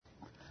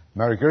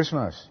Merry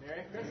Christmas.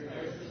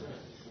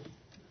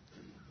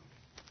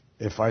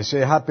 If I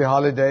say happy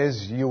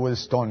holidays, you will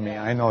stone me.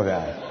 I know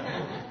that.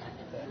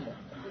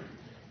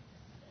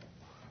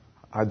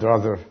 I'd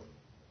rather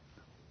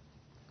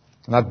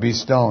not be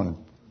stoned.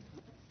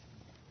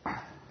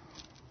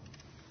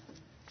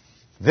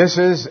 This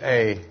is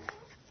the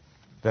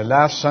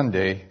last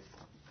Sunday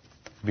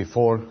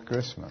before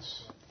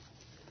Christmas.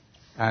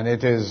 And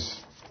it is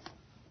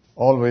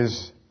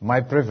always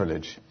my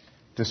privilege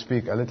to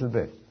speak a little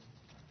bit,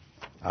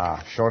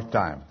 short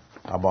time,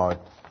 about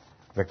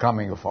the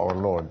coming of our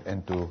Lord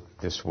into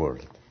this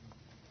world.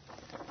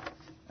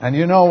 And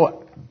you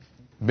know,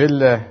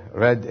 Bill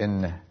read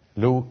in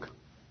Luke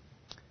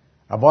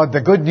about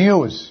the good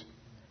news.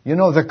 You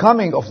know, the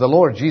coming of the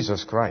Lord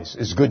Jesus Christ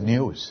is good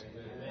news.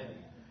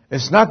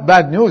 It's not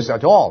bad news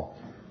at all.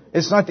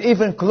 It's not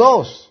even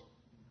close.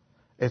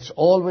 It's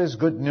always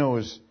good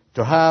news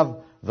to have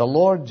the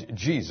Lord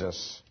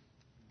Jesus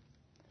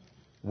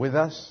with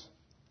us,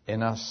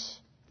 in us,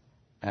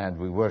 and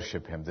we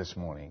worship Him this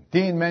morning.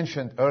 Dean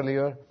mentioned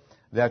earlier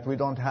that we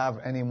don't have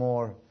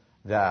anymore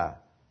the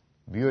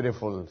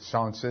beautiful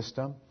sound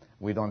system.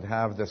 We don't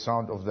have the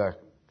sound of the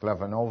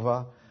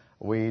clavinova.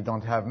 We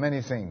don't have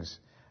many things.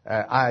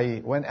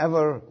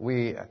 Whenever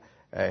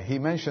he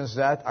mentions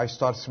that, I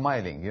start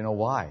smiling. You know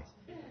why?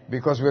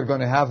 Because we're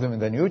going to have them in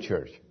the new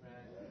church.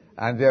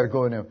 And they're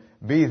going to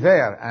be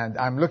there. And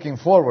I'm looking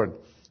forward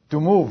to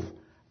move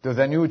to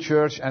the new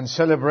church and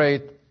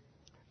celebrate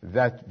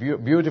that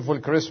beautiful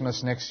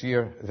Christmas next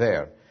year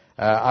there.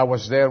 I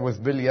was there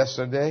with Bill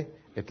yesterday.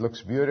 It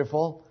looks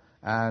beautiful.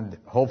 And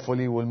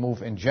hopefully we'll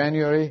move in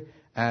January.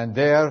 And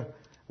there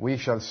we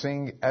shall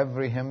sing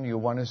every hymn you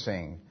want to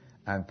sing.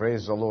 And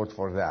praise the Lord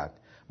for that.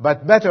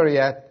 But better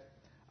yet,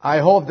 I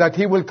hope that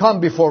He will come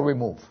before we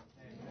move.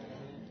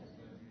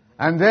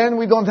 And then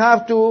we don't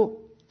have to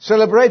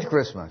celebrate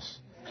Christmas,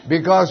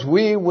 because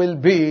we will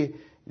be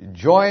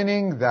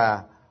joining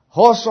the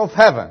hosts of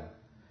heaven,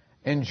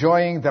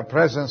 enjoying the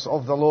presence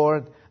of the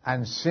Lord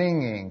and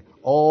singing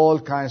all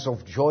kinds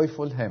of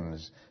joyful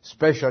hymns,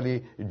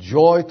 especially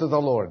joy to the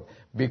Lord,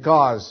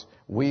 because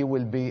we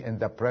will be in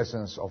the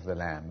presence of the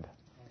Lamb.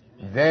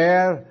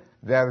 There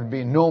will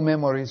be no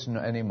memories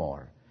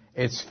anymore.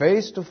 It's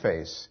face to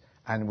face,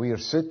 and we'll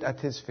sit at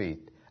His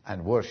feet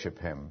and worship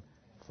Him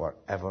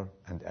forever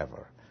and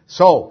ever.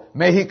 So,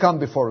 may He come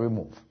before we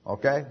move.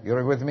 Okay?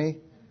 You're with me?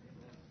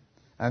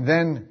 And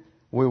then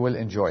we will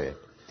enjoy it.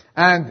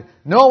 And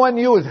no one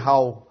knew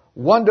how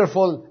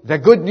wonderful the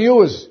good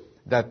news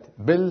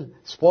that Bill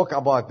spoke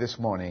about this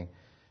morning,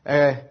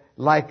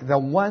 like the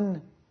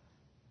one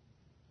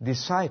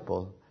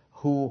disciple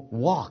who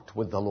walked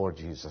with the Lord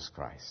Jesus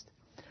Christ,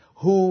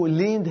 who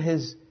leaned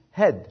his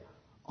head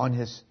on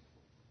His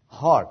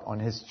heart, on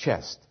His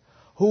chest,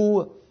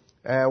 who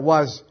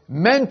was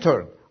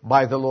mentored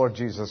by the Lord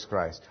Jesus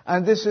Christ.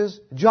 And this is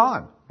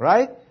John,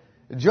 right?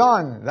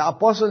 John, the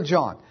Apostle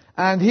John.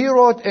 And he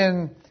wrote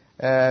in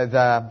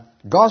the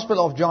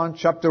Gospel of John,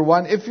 chapter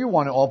 1, if you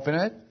want to open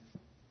it.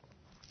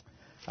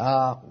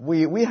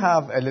 We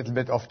have a little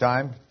bit of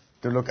time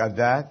to look at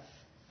that.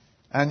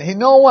 And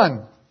no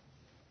one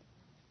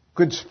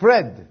could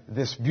spread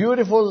this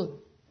beautiful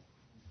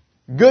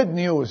good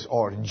news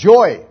or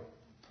joy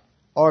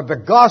or the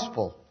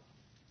gospel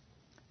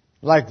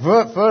like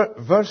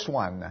verse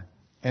 1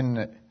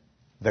 in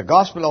the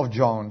Gospel of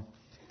John.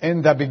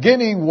 In the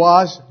beginning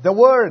was the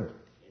Word.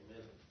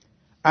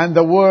 And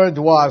the Word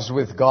was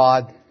with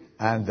God.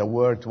 And the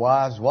Word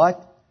was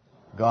what?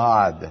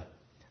 God.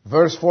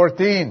 Verse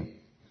 14.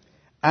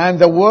 And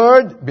the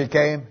Word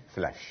became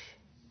flesh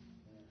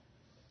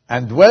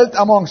and dwelt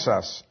amongst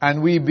us.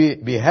 And we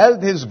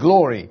beheld His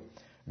glory.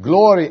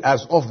 Glory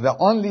as of the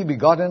only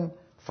begotten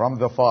from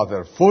the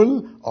Father,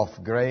 full of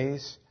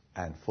grace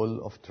and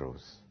full of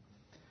truth.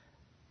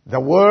 The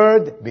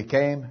Word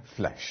became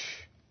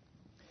flesh.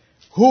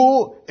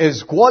 Who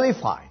is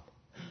qualified,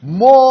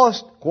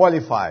 most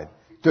qualified,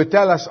 to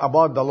tell us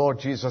about the Lord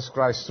Jesus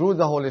Christ through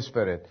the Holy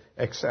Spirit,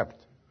 except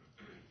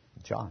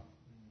John?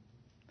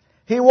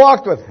 He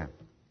walked with Him,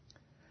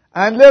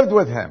 and lived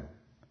with Him,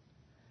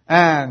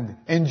 and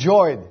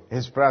enjoyed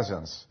His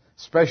presence.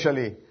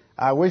 Especially,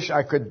 I wish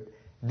I could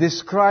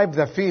describe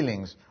the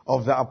feelings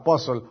of the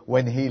apostle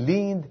when he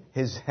leaned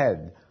his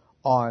head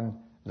on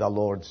the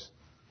Lord's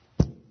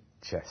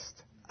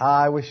chest.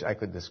 I wish I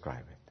could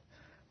describe it.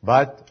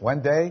 But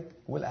one day,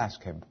 we'll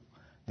ask him,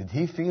 did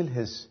he feel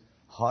his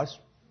heart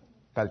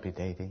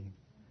palpitating?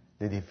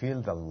 Did he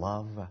feel the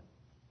love?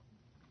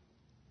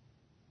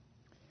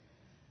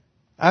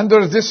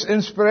 Under this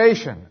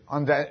inspiration,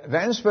 on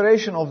the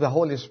inspiration of the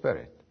Holy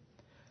Spirit,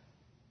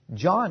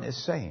 John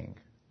is saying,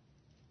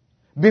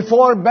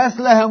 before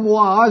Bethlehem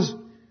was,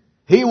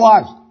 He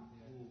was.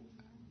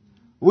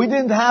 We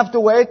didn't have to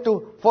wait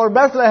for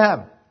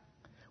Bethlehem.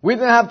 We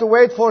didn't have to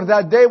wait for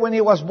that day when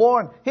He was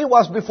born. He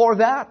was before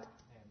that.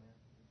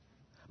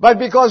 But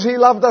because He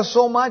loved us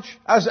so much,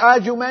 as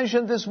you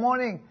mentioned this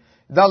morning,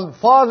 the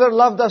Father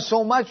loved us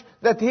so much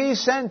that He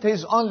sent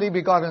His only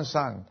begotten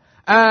Son.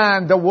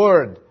 And the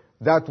Word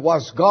that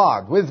was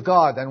God, with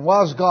God, and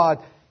was God,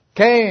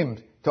 came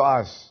to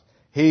us.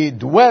 He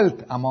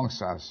dwelt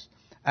amongst us.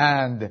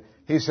 And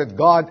he said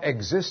God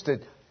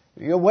existed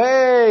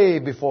way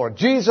before.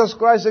 Jesus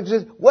Christ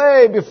existed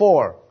way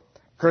before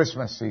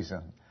Christmas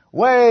season.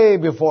 Way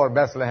before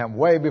Bethlehem.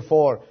 Way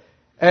before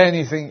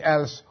anything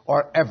else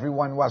or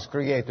everyone was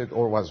created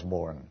or was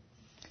born.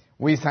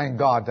 We thank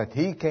God that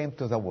He came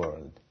to the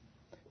world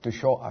to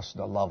show us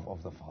the love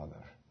of the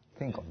Father.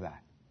 Think of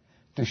that.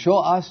 To show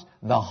us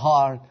the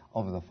heart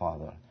of the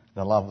Father,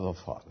 the love of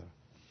the Father.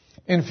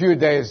 In few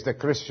days, the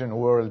Christian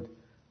world,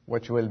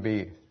 which will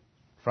be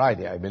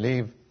Friday, I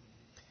believe,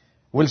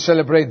 will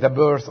celebrate the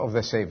birth of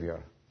the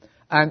Savior.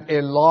 And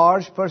a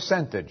large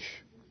percentage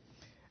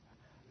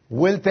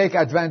will take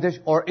advantage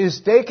or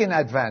is taking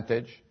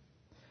advantage.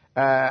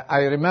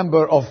 I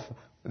remember of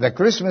the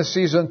Christmas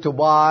season to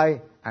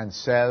buy and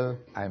sell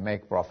and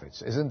make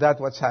profits. Isn't that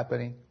what's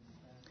happening?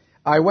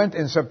 I went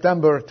in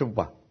September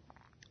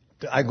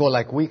I go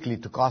like weekly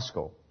to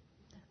Costco.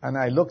 And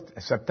I looked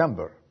at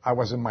September. I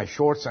was in my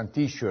shorts and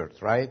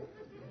t-shirts, right?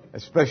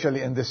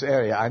 Especially in this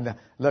area. And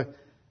look,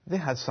 they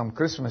had some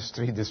Christmas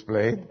tree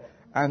displayed.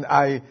 And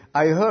I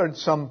heard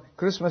some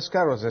Christmas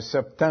carols in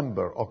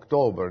September,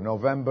 October,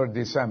 November,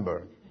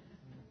 December.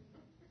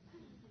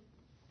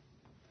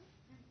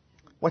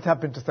 What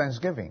happened to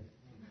Thanksgiving?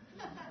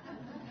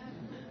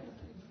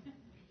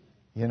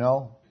 You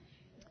know,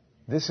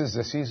 this is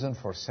the season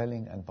for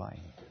selling and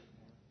buying.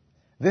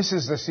 This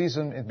is the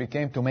season it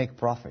became to make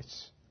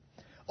profits.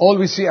 All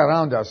we see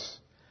around us,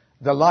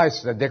 the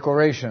lights, the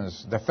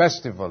decorations, the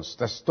festivals,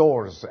 the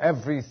stores,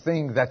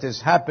 everything that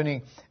is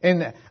happening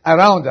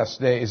around us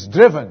today is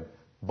driven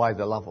by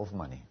the love of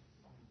money.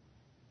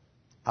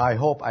 I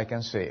hope I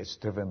can say it's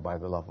driven by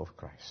the love of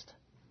Christ.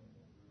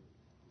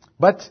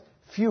 But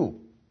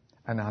few,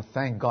 and I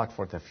thank God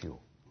for the few.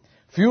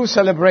 Few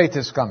celebrate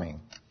His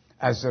coming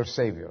as their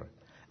Savior.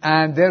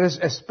 And there is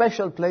a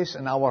special place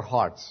in our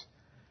hearts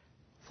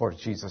for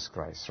Jesus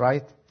Christ,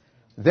 right?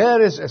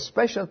 There is a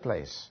special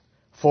place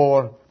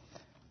for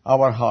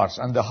our hearts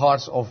and the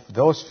hearts of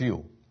those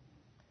few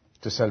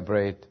to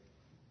celebrate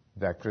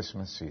the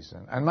Christmas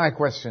season. And my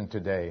question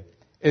today,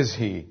 is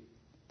He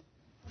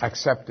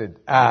accepted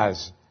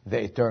as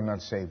the eternal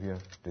Savior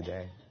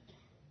today?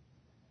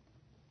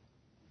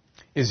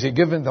 Is He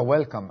given the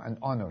welcome and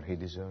honor He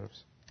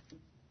deserves?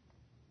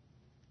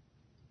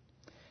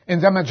 In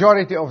the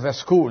majority of the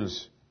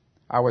schools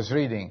I was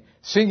reading,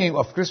 singing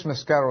of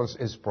Christmas carols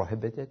is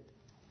prohibited.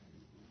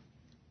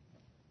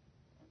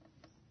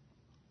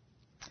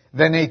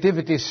 The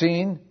nativity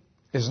scene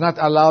is not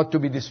allowed to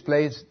be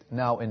displayed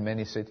now in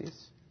many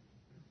cities.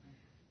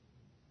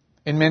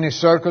 In many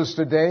circles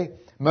today,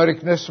 Merry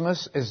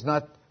Christmas is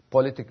not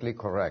politically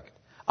correct.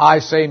 I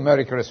say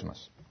Merry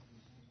Christmas.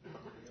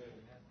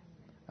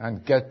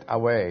 And get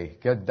away,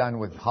 get done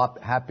with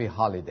happy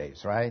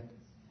holidays, right?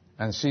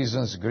 And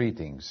season's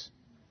greetings.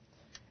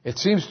 It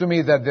seems to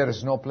me that there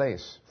is no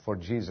place for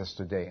Jesus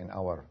today in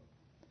our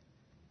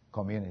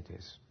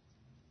communities.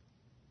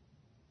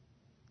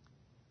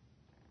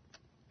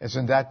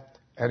 Isn't that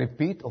a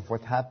repeat of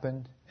what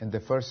happened in the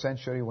first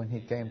century when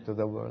He came to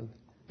the world?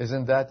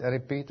 Isn't that a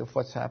repeat of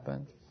what's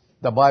happened?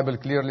 The Bible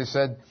clearly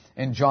said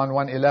in John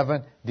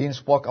 1:11, Dean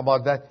spoke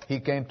about that. He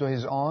came to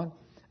His own,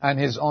 and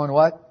His own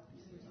what?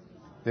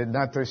 Did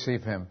not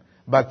receive Him.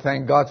 But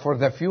thank God for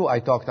the few I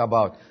talked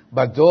about.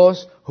 But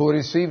those who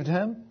received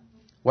Him,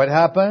 what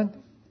happened?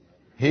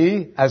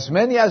 As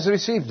many as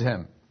received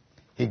Him,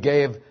 He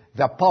gave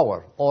the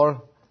power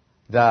or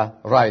the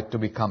right to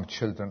become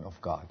children of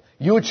God.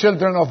 You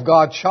children of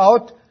God,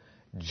 shout,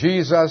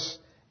 Jesus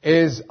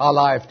is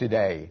alive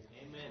today.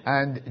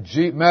 Amen.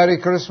 And Merry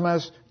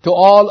Christmas to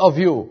all of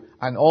you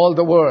and all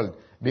the world,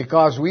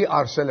 because we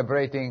are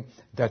celebrating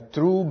the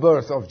true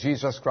birth of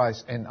Jesus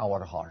Christ in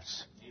our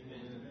hearts.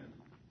 Amen.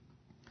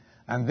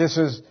 And this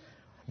is,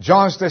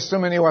 John's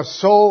testimony was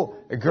so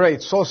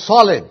great, so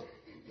solid.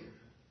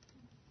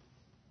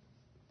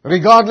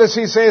 Regardless,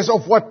 he says,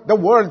 of what the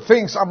world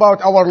thinks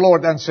about our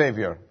Lord and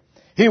Savior.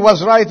 He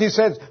was right, he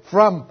said,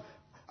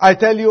 I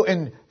tell you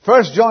in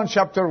 1 John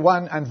chapter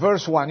 1 and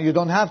verse 1, you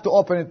don't have to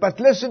open it, but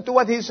listen to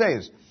what he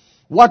says.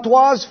 What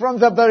was from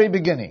the very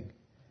beginning,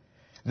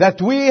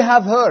 that we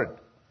have heard.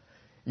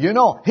 You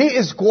know, he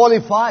is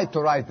qualified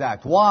to write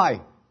that.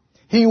 Why?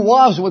 He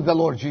was with the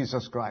Lord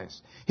Jesus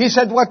Christ. He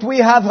said, what we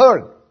have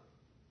heard.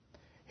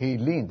 He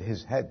leaned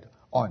his head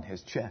on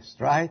his chest,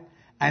 right?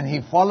 And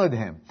he followed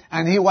Him.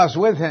 And he was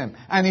with Him.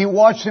 And he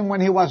watched Him when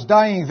he was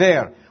dying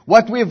there.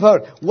 What we've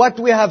heard, what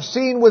we have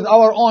seen with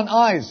our own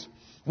eyes,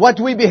 what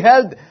we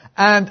beheld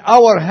and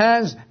our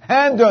hands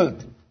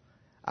handled.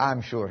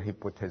 I'm sure he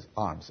put his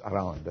arms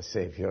around the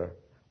Savior.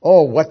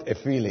 Oh, what a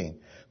feeling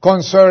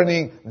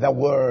concerning the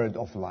word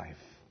of life.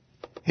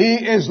 He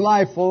is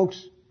life,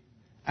 folks.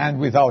 And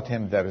without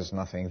Him there is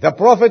nothing. The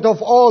prophet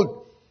of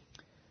old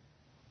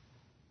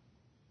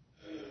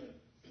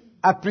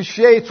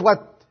appreciates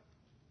what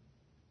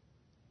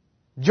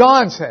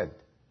John said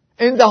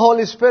in the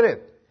Holy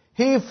Spirit.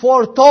 He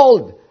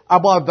foretold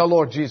about the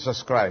Lord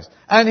Jesus Christ.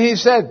 And he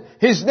said,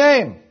 His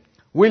name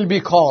will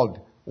be called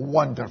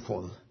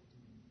Wonderful.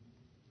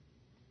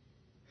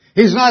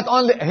 He's not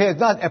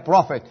a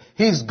prophet.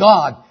 He's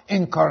God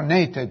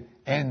incarnated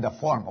in the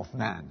form of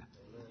man.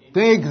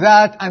 Take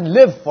that and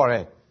live for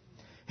it.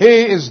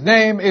 His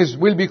name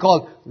will be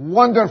called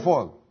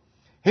Wonderful.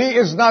 He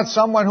is not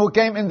someone who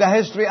came in the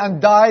history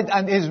and died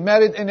and is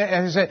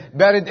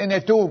buried in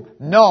a tomb.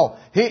 No.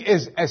 He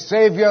is a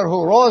Savior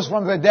who rose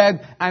from the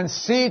dead and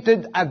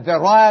seated at the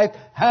right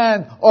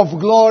hand of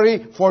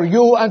glory for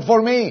you and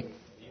for me.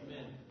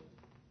 Amen.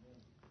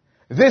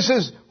 This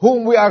is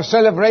whom we are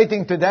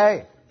celebrating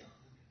today.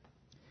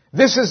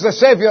 This is the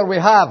Savior we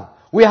have.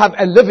 We have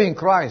a living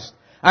Christ.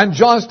 And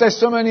John's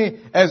testimony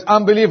is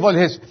unbelievable.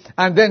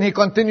 And then he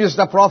continues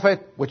the prophet,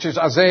 which is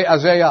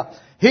Isaiah.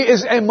 He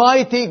is a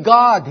mighty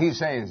God, he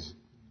says.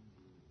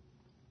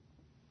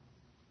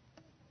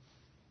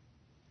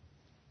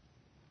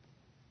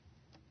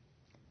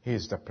 He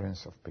is the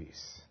Prince of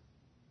Peace.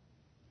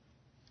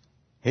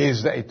 He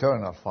is the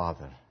Eternal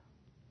Father.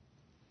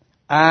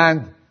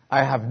 And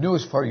I have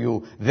news for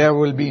you. There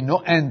will be no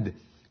end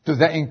to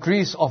the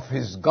increase of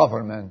His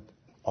government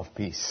of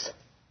peace.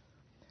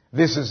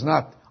 This is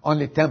not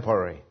only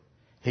temporary.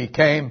 He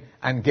came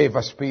and gave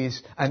us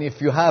peace. And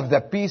if you have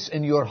the peace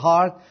in your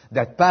heart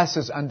that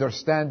passes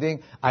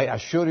understanding, I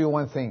assure you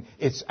one thing,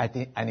 it's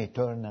an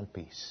eternal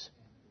peace.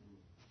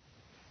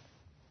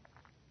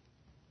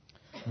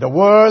 The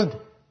Word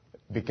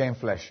became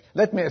flesh.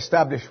 Let me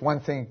establish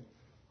one thing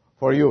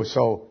for you,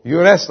 so you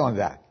rest on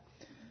that.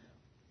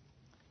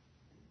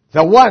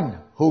 The one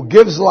who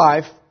gives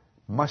life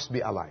must be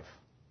alive.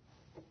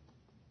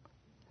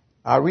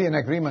 Are we in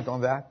agreement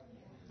on that?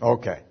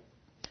 Okay.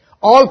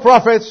 All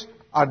prophets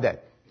are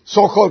dead.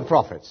 So-called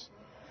prophets.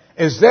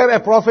 Is there a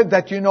prophet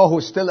that you know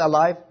who's still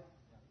alive?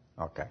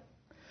 Okay.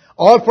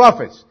 All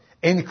prophets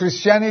in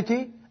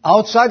Christianity,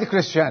 outside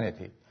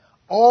Christianity,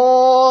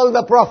 all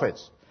the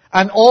prophets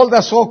and all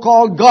the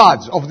so-called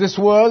gods of this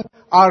world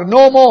are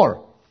no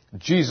more.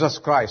 Jesus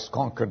Christ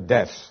conquered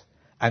death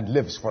and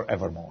lives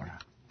forevermore.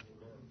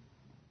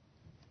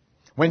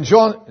 When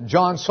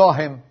John saw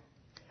Him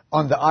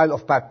on the Isle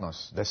of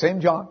Patmos, the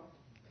same John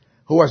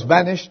who was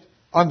banished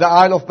on the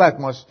Isle of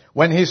Patmos,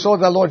 when he saw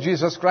the Lord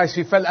Jesus Christ,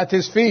 he fell at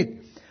His feet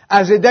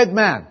as a dead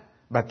man.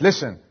 But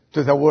listen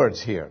to the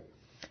words here.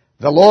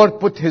 The Lord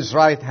put His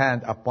right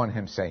hand upon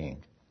him,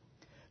 saying,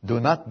 do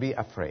not be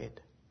afraid.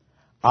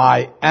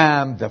 I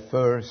am the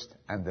first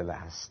and the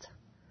last.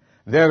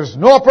 There's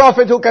no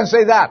prophet who can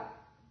say that,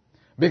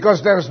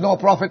 because there's no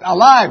prophet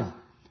alive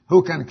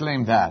who can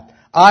claim that.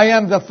 I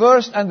am the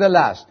first and the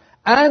last,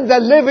 and the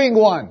living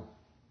one.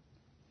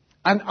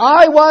 And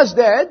I was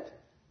dead,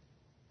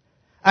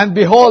 and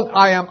behold,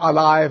 I am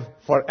alive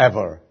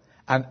forever.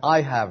 And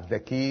I have the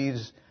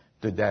keys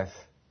to death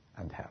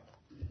and hell.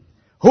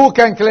 Who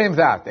can claim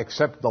that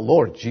except the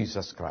Lord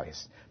Jesus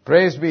Christ?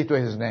 Praise be to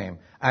His name.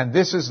 And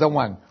this is the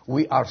one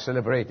we are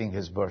celebrating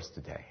His birth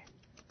today.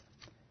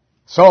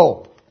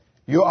 So,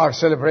 you are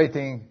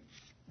celebrating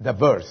the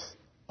birth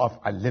of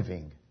a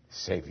living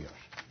Savior.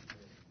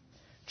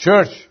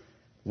 Church,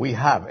 we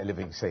have a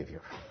living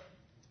Savior.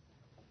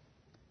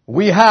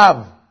 We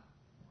have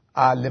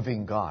a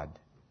living God.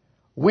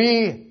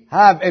 We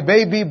have a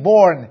baby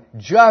born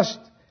just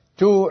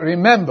to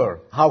remember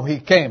how He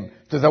came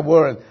to the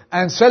world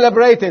and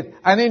celebrate it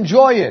and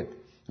enjoy it.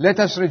 Let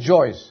us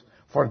rejoice,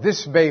 for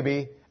this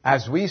baby,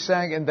 as we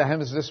sang in the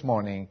hymns this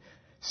morning,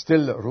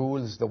 still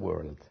rules the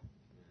world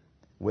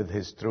with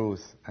His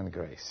truth and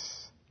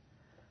grace.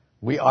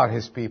 We are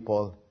His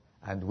people,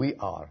 and we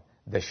are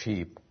the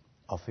sheep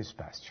of His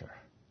pasture.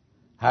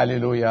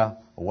 Hallelujah,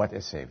 what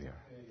a Savior.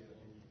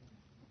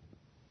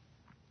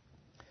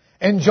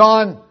 In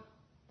John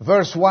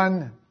verse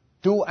 1,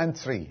 2, and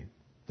 3,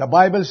 the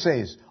Bible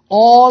says,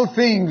 all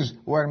things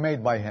were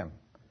made by Him.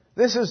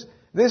 This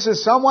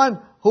is someone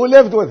who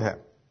lived with Him.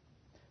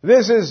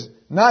 This is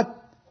not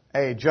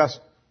just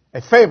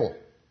a fable.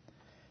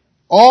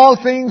 All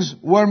things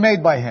were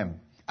made by Him,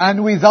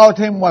 and without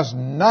Him was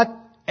not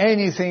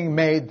anything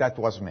made that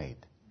was made.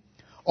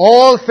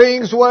 All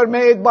things were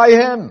made by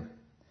Him.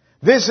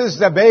 This is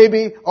the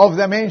baby of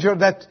the manger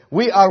that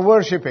we are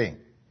worshiping.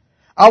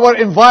 Our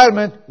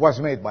environment was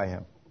made by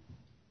Him.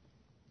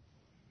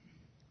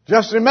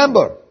 Just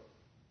remember,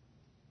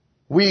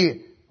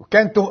 we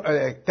tend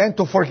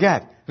to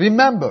forget.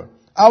 Remember,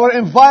 our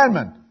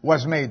environment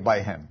was made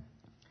by Him.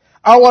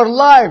 Our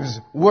lives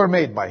were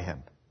made by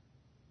Him.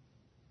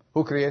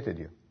 Who created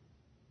you?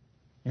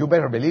 You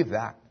better believe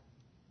that.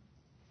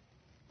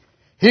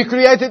 He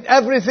created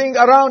everything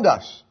around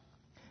us.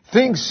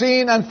 Things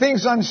seen and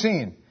things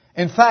unseen.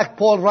 In fact,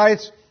 Paul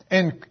writes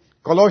in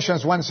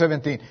Colossians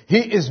 1:17, He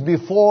is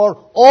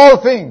before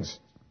all things,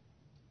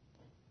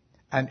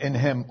 and in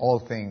Him all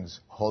things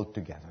hold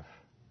together.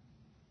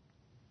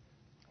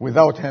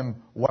 Without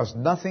Him was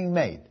nothing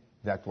made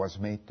that was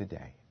made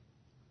today.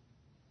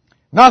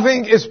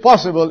 Nothing is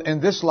possible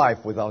in this life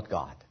without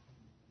God.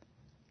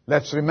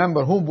 Let's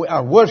remember whom we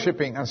are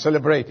worshiping and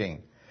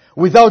celebrating.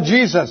 Without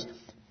Jesus,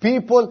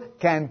 People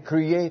can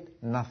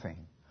create nothing.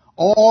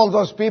 All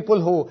those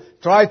people who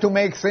try to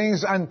make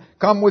things and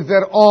come with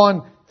their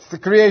own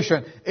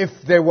creation, if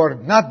they were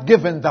not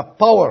given the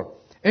power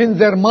in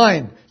their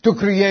mind to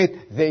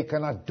create, they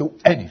cannot do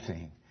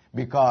anything,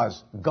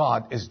 because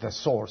God is the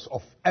source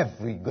of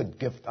every good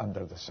gift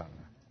under the sun.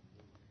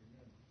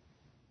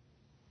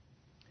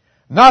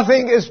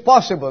 Nothing is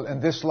possible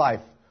in this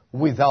life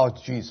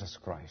without Jesus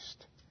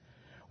Christ.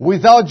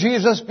 Without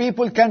Jesus,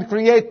 people can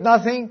create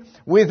nothing.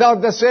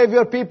 Without the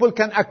Savior, people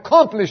can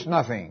accomplish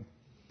nothing.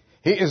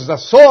 He is the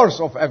source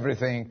of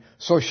everything.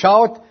 So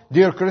shout,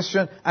 dear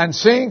Christian, and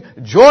sing,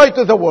 joy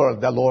to the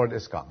world, the Lord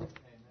is come. Amen.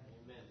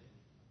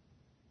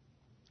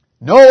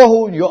 Know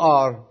who you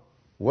are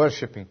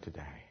worshiping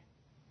today.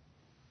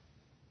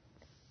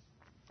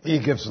 He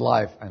gives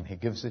life and He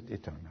gives it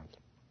eternal.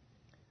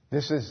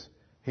 This is,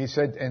 He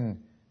said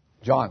in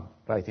John,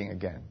 writing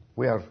again.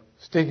 We are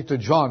sticking to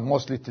John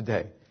mostly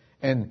today.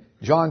 In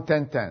John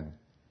 10:10,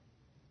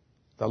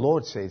 the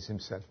Lord says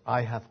Himself,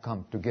 I have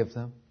come to give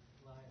them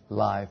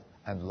life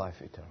and life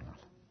eternal.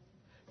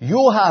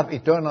 You have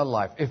eternal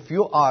life. If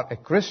you are a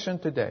Christian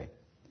today,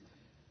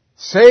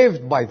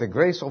 saved by the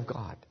grace of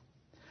God,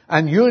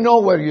 and you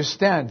know where you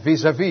stand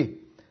vis-a-vis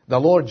the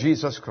Lord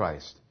Jesus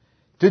Christ,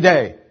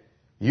 today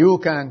you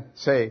can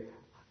say,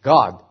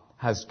 God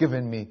has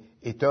given me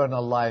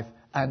eternal life,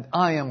 and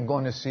I am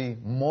going to see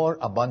more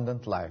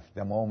abundant life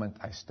the moment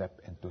I step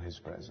into His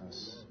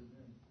presence.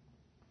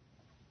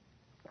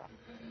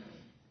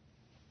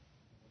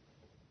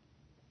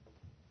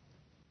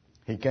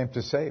 He came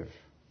to save.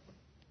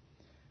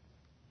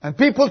 And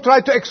people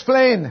try to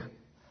explain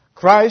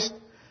Christ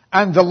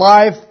and the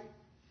life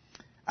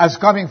as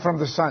coming from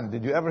the sun.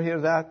 Did you ever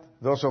hear that?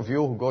 Those of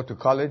you who go to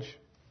college?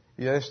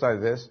 Yes, like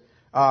this.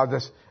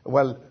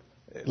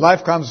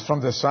 Life comes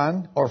from the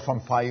sun or from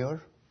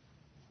fire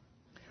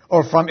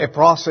or from a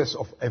process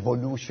of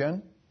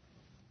evolution.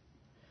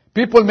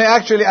 People may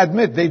actually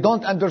admit they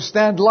don't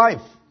understand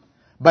life,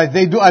 but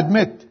they do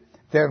admit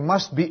there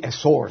must be a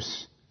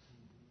source.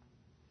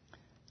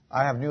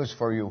 I have news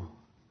for you.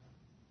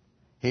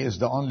 He is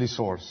the only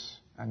source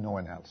and no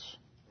one else.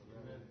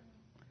 Amen.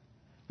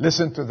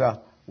 Listen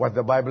to what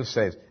the Bible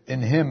says.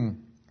 In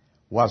Him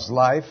was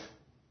life,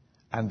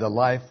 and the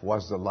life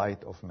was the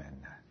light of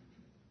men.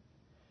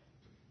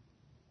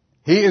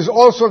 He is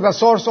also the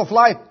source of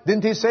light.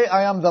 Didn't He say,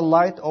 I am the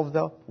light of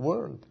the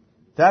world?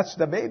 That's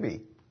the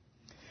baby.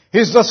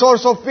 He's the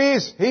source of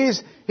peace.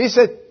 He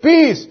said,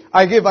 peace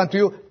I give unto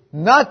you,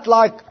 not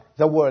like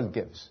the world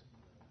gives.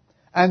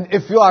 And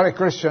if you are a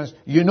Christian,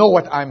 you know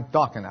what I'm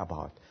talking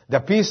about. The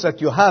peace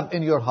that you have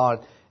in your heart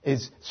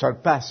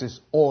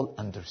surpasses all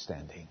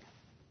understanding.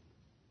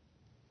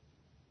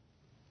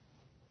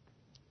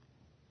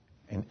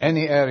 In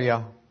any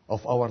area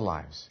of our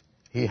lives,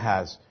 He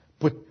has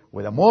put,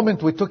 with the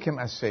moment we took Him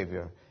as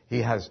Savior,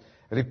 He has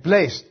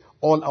replaced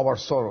all our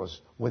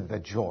sorrows with the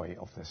joy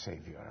of the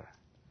Savior.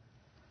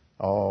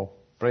 Oh,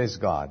 praise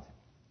God.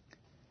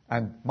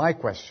 And my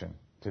question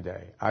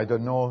today, I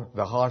don't know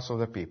the hearts of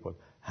the people,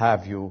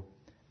 have you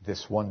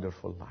this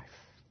wonderful life?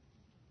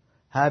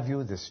 Have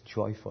you this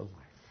joyful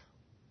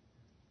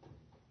life?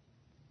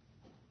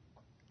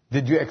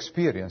 Did you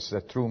experience the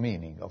true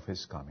meaning of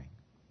His coming?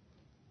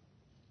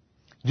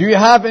 Do you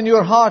have in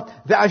your heart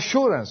the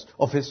assurance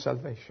of His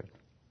salvation?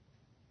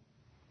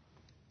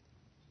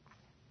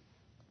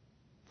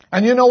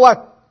 And you know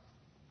what?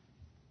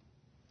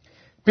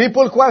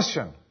 People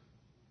question.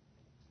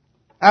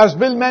 As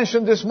Bill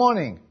mentioned this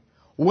morning,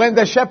 when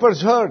the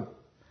shepherds heard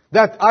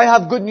that I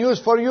have good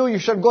news for you, you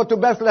shall go to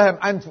Bethlehem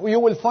and you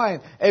will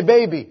find a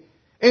baby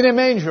in a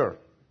manger.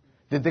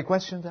 Did they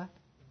question that?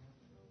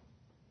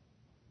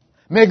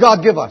 May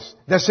God give us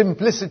the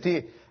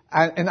simplicity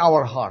in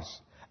our hearts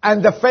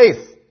and the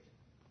faith.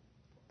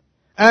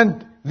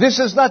 And this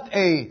is not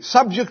a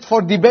subject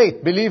for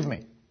debate, believe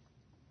me.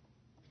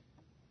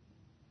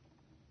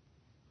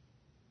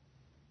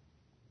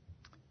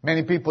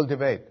 Many people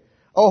debate.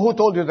 Oh, who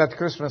told you that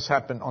Christmas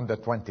happened on the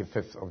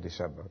 25th of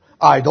December?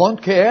 I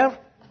don't care.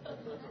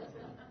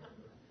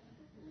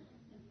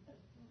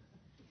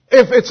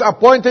 If it's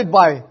appointed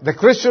by the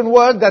Christian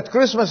world that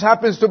Christmas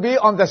happens to be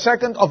on the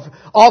 2nd of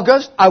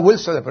August, I will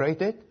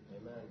celebrate it.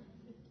 Amen.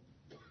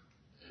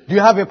 Do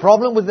you have a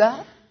problem with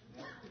that?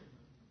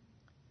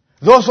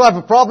 Those who have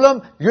a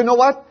problem, you know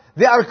what?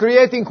 They are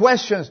creating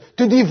questions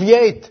to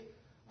deviate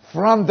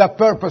from the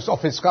purpose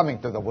of His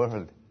coming to the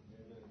world.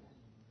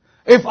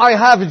 If I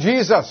have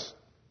Jesus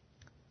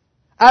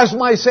as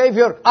my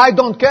Savior, I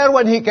don't care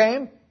when He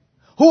came.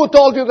 Who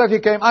told you that He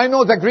came? I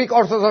know the Greek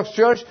Orthodox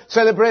Church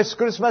celebrates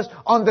Christmas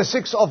on the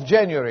 6th of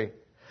January.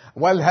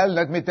 Well, hell,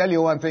 let me tell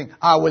you one thing.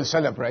 I will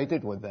celebrate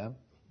it with them.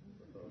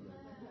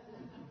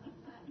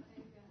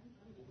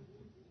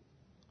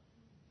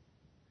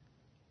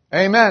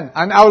 Amen.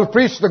 And I will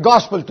preach the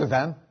gospel to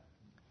them.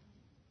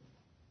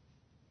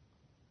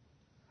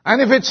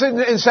 And if it's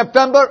in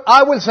September,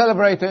 I will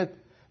celebrate it.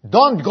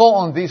 Don't go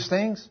on these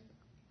things.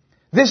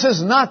 This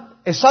is not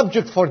a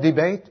subject for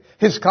debate,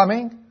 His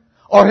coming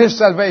or His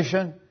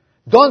salvation.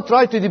 Don't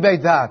try to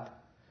debate that.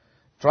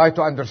 Try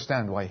to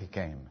understand why He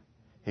came.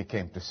 He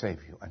came to save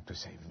you and to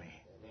save me.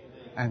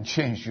 And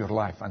change your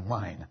life and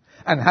mine.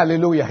 And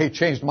hallelujah, He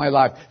changed my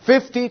life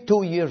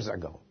 52 years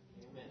ago.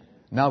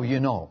 Now you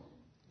know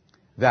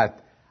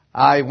that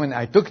when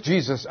I took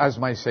Jesus as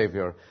my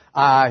Savior,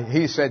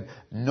 He said,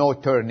 no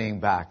turning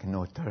back,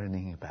 no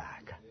turning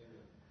back.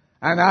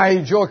 And I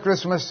enjoy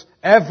Christmas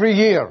every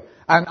year.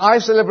 And I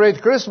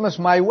celebrate Christmas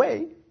my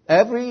way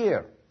every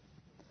year.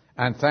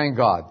 And thank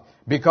God,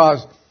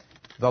 because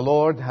the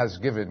Lord has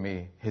given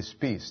me His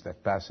peace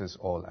that passes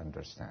all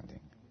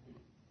understanding.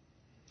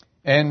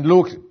 In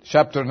Luke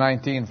chapter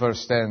 19,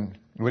 verse 10,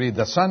 we read,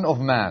 the Son of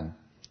Man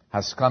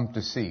has come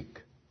to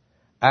seek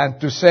and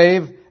to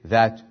save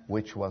that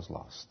which was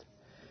lost.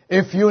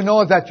 If you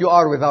know that you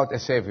are without a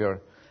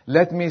Savior,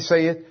 let me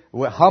say it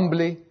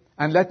humbly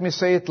and let me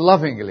say it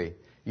lovingly.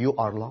 You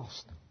are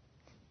lost.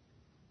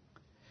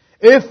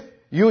 If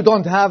you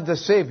don't have the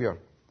Savior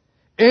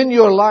in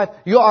your life,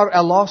 you are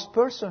a lost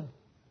person.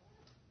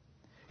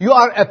 You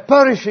are a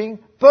perishing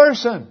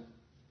person.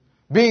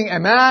 Being a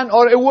man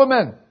or a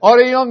woman or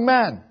a young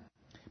man.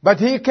 But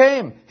He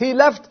came. He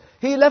left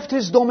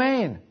His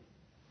domain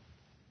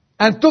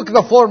and took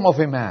the form of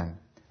a man.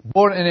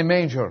 Born in a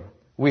manger.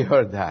 We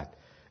heard that.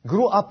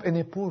 Grew up in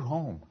a poor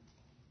home.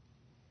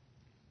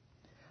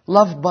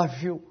 Loved by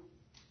few.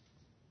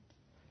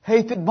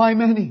 Hated by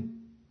many.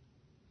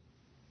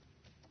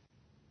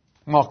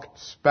 Mocked,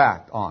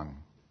 spat on.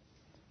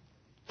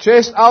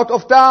 Chased out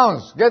of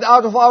towns. Get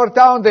out of our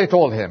town, they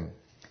told Him.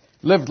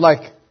 Lived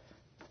like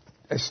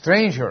a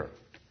stranger.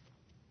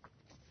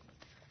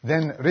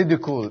 Then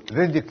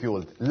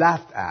ridiculed,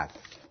 laughed at,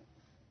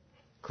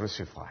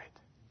 crucified,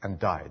 and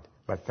died.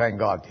 But thank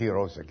God He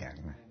rose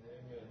again.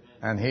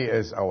 And He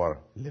is our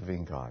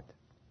living God.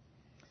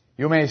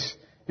 You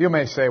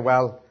may say,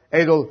 well,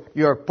 Adel,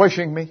 you're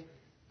pushing me.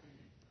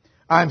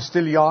 I'm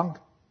still young.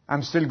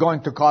 I'm still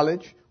going to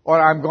college. Or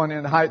I'm going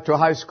to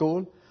high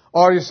school.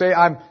 Or you say,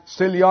 I'm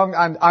still young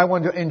and I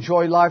want to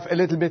enjoy life a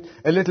little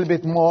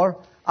bit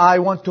more. I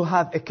want to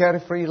have a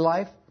carefree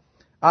life.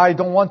 I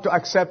don't want to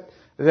accept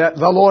the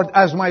Lord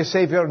as my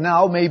Savior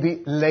now,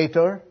 maybe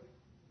later.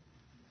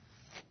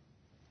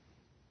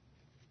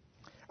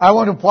 I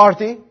want to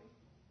party.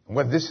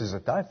 Well, this is a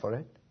time for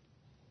it.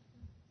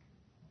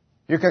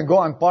 You can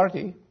go and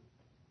party.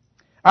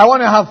 I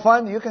want to have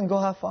fun. You can go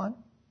have fun.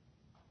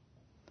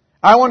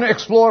 I want to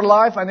explore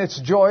life and its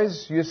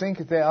joys. You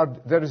think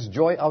there is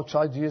joy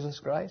outside Jesus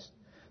Christ?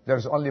 There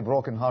is only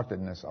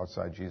brokenheartedness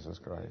outside Jesus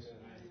Christ.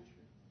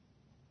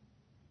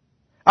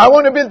 I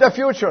want to build a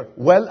future.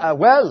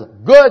 Well,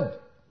 good.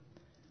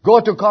 Go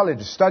to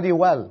college, study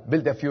well,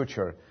 build a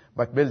future,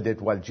 but build it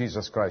while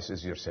Jesus Christ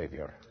is your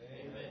Savior.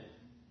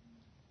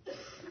 Amen.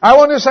 I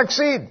want to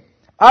succeed.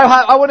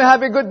 I want to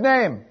have a good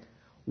name.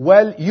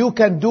 Well, you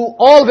can do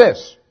all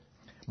this,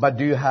 but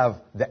do you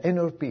have the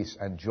inner peace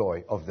and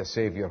joy of the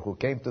Savior who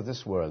came to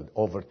this world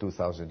over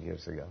 2,000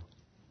 years ago?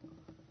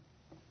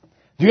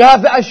 Do you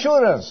have the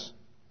assurance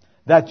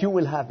that you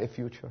will have a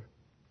future?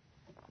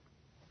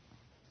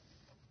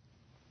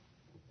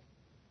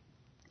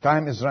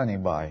 Time is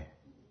running by.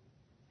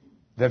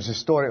 There's a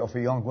story of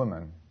a young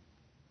woman.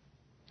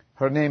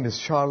 Her name is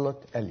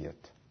Charlotte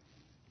Elliott.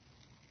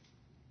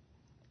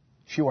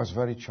 She was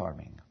very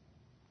charming,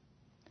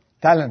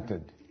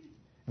 talented,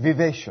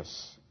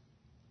 vivacious.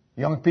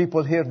 Young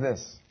people, hear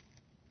this.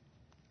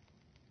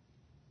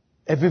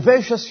 A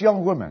vivacious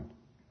young woman,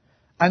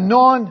 and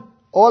known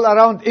all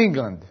around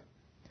England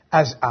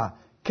as a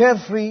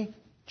carefree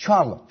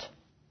Charlotte.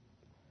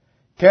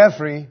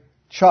 Carefree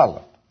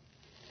Charlotte.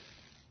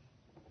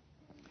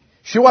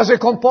 She was a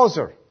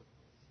composer.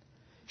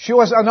 She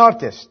was an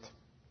artist.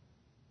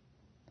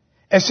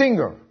 A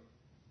singer.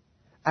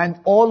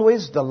 And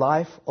always the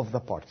life of the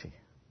party.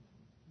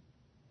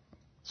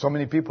 So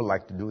many people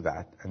like to do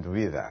that and to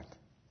be that.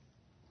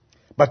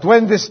 But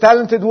when this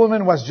talented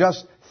woman was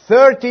just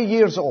 30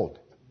 years old,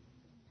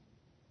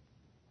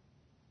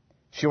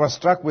 she was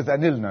struck with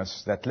an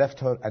illness that left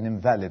her an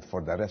invalid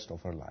for the rest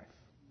of her life.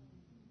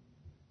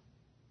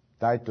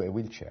 Tied to a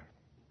wheelchair.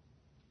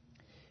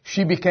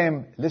 She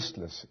became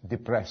listless,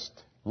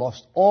 depressed,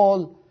 lost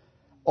all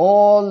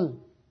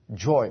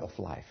joy of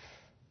life.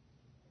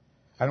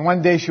 And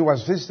one day she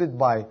was visited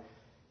by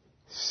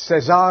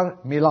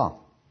César Millan,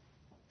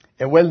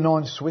 a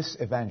well-known Swiss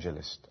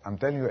evangelist. I'm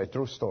telling you a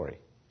true story.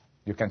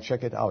 You can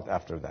check it out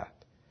after that.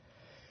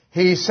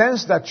 He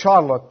sensed that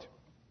Charlotte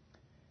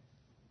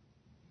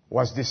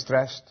was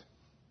distressed.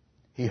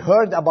 He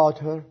heard about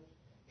her.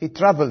 He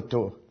traveled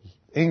to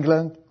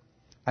England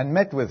and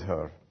met with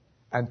her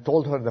and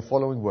told her the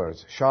following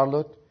words: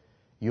 Charlotte,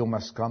 you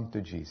must come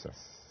to Jesus.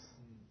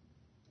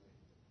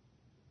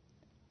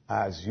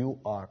 As you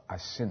are a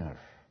sinner.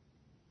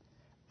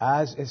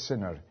 As a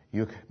sinner,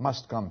 you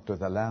must come to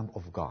the Lamb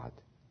of God,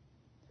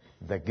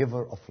 the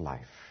giver of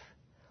life,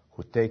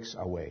 who takes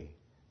away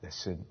the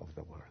sin of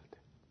the world.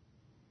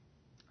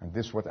 And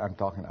this is what I'm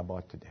talking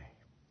about today.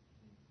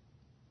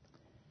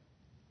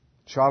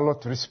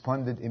 Charlotte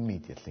responded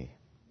immediately,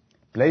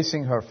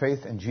 placing her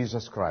faith in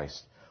Jesus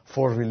Christ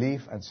for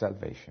relief and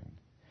salvation.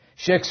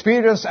 She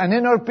experienced an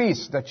inner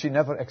peace that she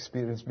never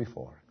experienced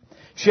before.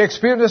 She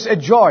experienced a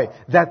joy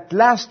that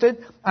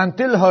lasted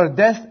until her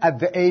death at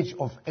the age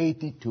of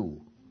 82.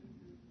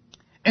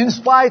 In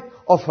spite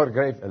of her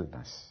grave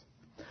illness.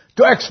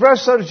 To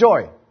express her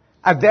joy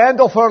at the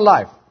end of her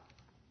life.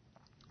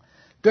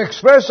 To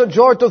express her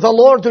joy to the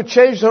Lord who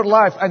changed her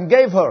life and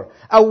gave her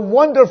a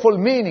wonderful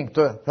meaning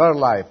to her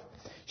life.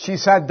 She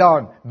sat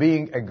down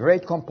being a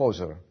great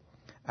composer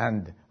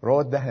and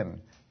wrote the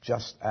hymn,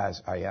 Just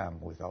As I Am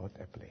Without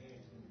a Plea.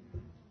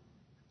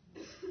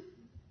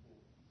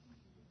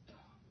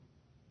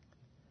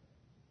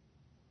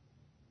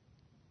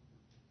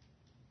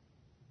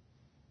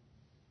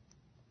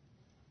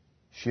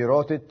 She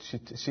wrote it,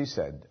 she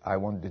said, I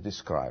want to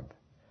describe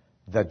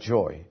the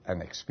joy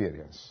and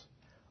experience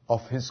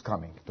of His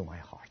coming to my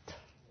heart.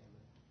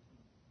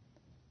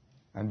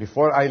 And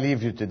before I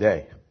leave you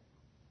today,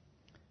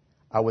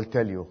 I will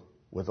tell you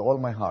with all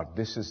my heart,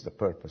 this is the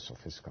purpose of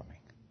His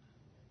coming,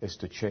 is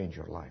to change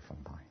your life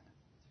and mine.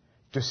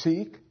 To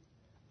seek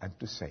and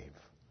to save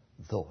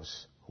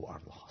those who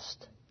are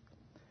lost.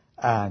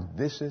 And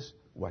this is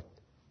what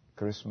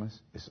Christmas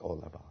is all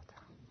about.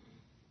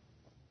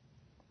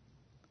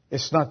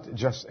 It's not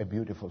just a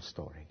beautiful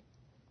story.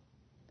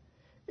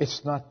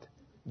 It's not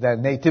the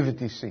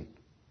nativity scene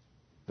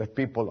that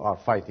people are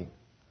fighting.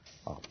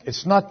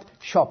 It's not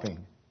shopping.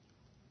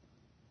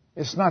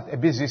 It's not a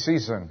busy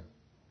season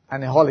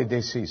and a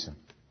holiday season.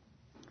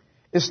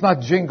 It's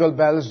not jingle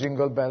bells,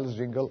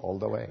 jingle all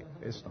the way.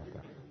 It's not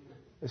that.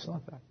 It's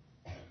not that.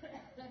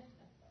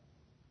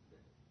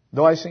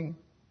 Do I sing?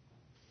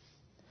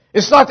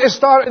 It's not a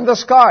star in the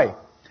sky,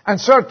 and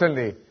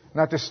certainly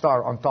not a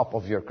star on top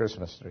of your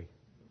Christmas tree.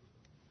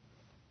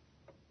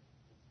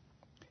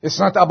 It's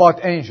not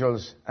about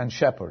angels and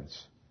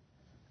shepherds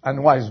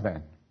and wise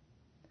men.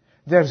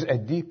 There's a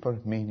deeper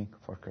meaning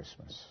for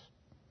Christmas.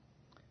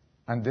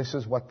 And this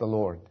is what the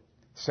Lord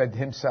said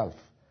Himself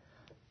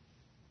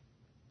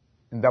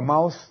in the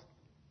mouth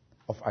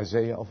of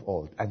Isaiah of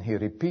old. And He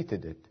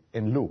repeated it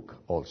in Luke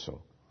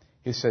also.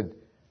 He said,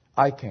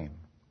 I came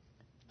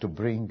to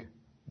bring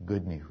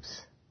good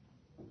news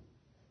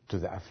to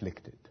the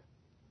afflicted.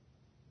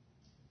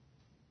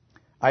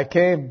 I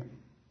came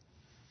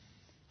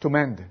to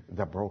mend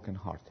the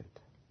brokenhearted.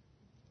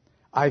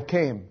 I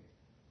came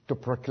to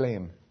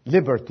proclaim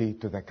liberty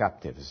to the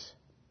captives.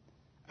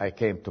 I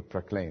came to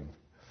proclaim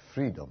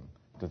freedom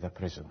to the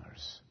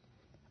prisoners.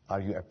 Are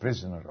you a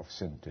prisoner of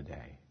sin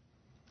today?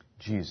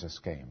 Jesus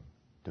came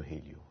to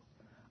heal you.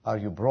 Are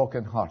you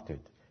brokenhearted?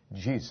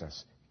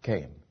 Jesus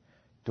came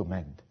to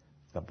mend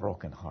the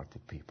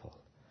brokenhearted people.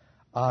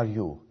 Are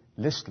you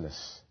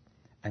listless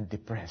and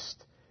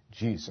depressed?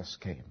 Jesus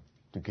came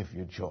to give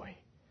you joy.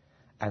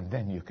 And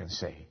then you can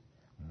say,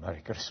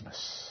 Merry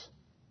Christmas.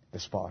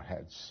 Let's bow our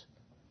heads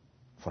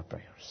for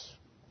prayers.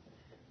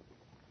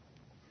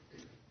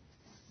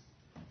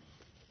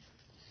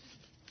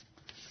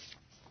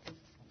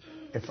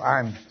 If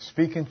I'm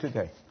speaking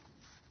today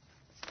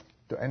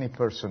to any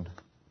person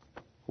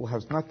who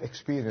has not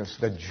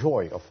experienced the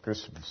joy of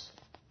Christmas,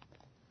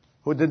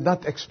 who did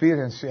not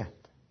experience yet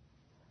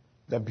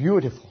the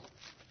beautiful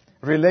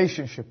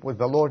relationship with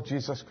the Lord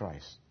Jesus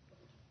Christ,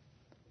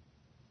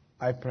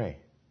 I pray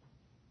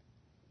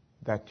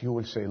that you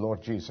will say,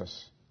 Lord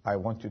Jesus, I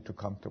want you to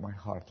come to my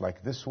heart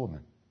like this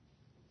woman.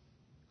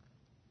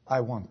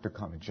 I want to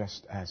come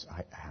just as I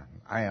am.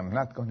 I am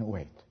not going to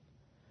wait.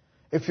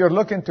 If you're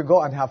looking to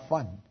go and have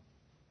fun,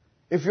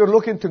 if you're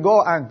looking to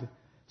go and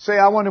say,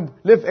 I want to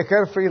live a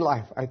carefree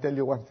life, I tell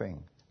you one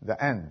thing.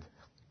 The end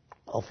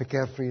of a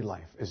carefree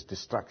life is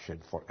destruction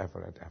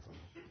forever and ever.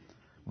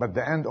 But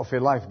the end of a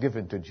life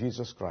given to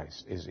Jesus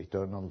Christ is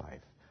eternal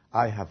life.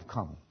 I have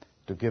come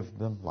to give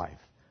them life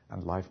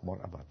and life more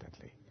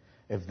abundantly.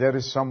 If there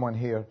is someone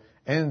here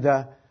in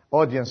the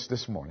audience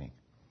this morning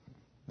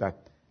that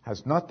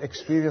has not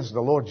experienced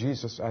the Lord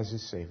Jesus as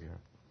his Savior,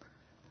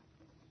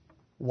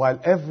 while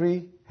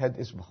every head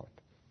is bowed,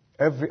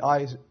 every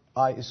eye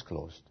is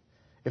closed,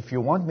 if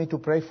you want me to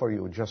pray for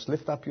you, just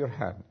lift up your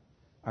hand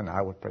and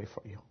I will pray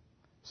for you.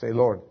 Say,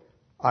 Lord,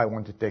 I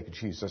want to take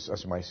Jesus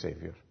as my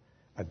Savior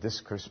at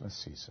this Christmas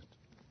season.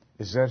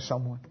 Is there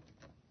someone?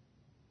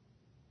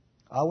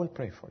 I will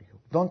pray for you.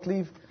 Don't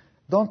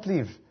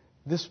leave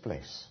this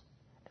place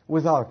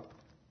without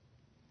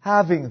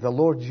having the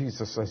Lord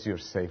Jesus as your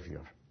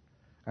Savior.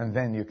 And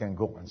then you can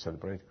go and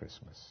celebrate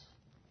Christmas.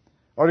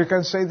 Or you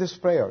can say this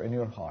prayer in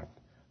your heart.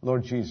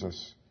 Lord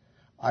Jesus,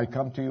 I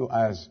come to you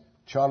as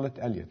Charlotte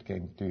Elliott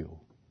came to you,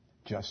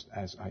 just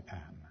as I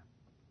am.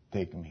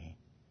 Take me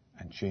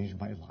and change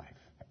my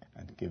life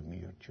and give me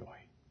your joy.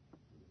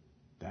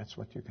 That's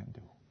what you can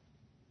do.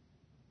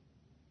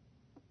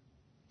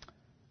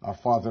 Our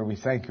Father, we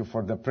thank you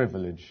for the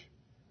privilege,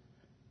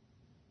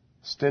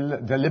 still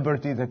the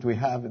liberty that we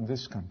have in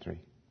this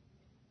country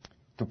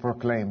to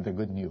proclaim the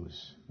good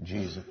news.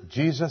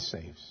 Jesus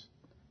saves.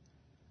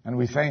 And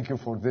we thank you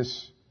for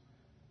this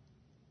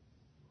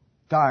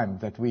time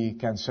that we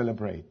can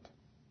celebrate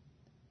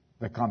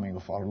the coming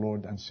of our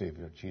Lord and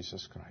Savior,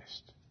 Jesus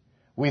Christ.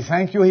 We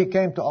thank you He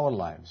came to our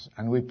lives,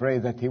 and we pray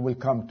that He will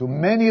come to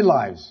many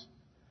lives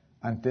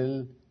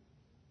until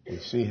we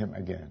see Him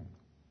again.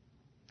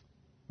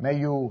 May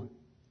you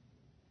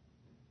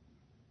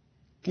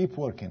keep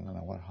working on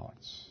our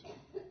hearts.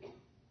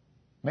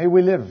 May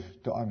we live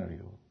to honor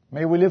you.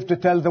 May we live to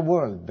tell the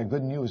world the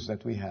good news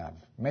that we have.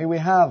 May we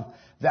have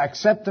the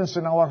acceptance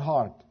in our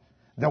heart,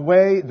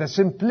 the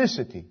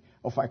simplicity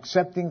of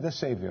accepting the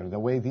Savior, the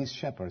way these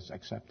shepherds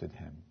accepted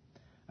Him,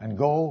 and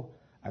go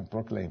and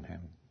proclaim Him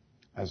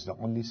as the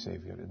only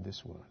Savior in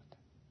this world.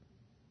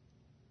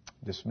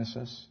 Dismiss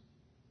us,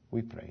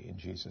 we pray, in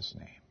Jesus'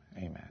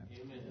 name. Amen.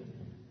 Amen.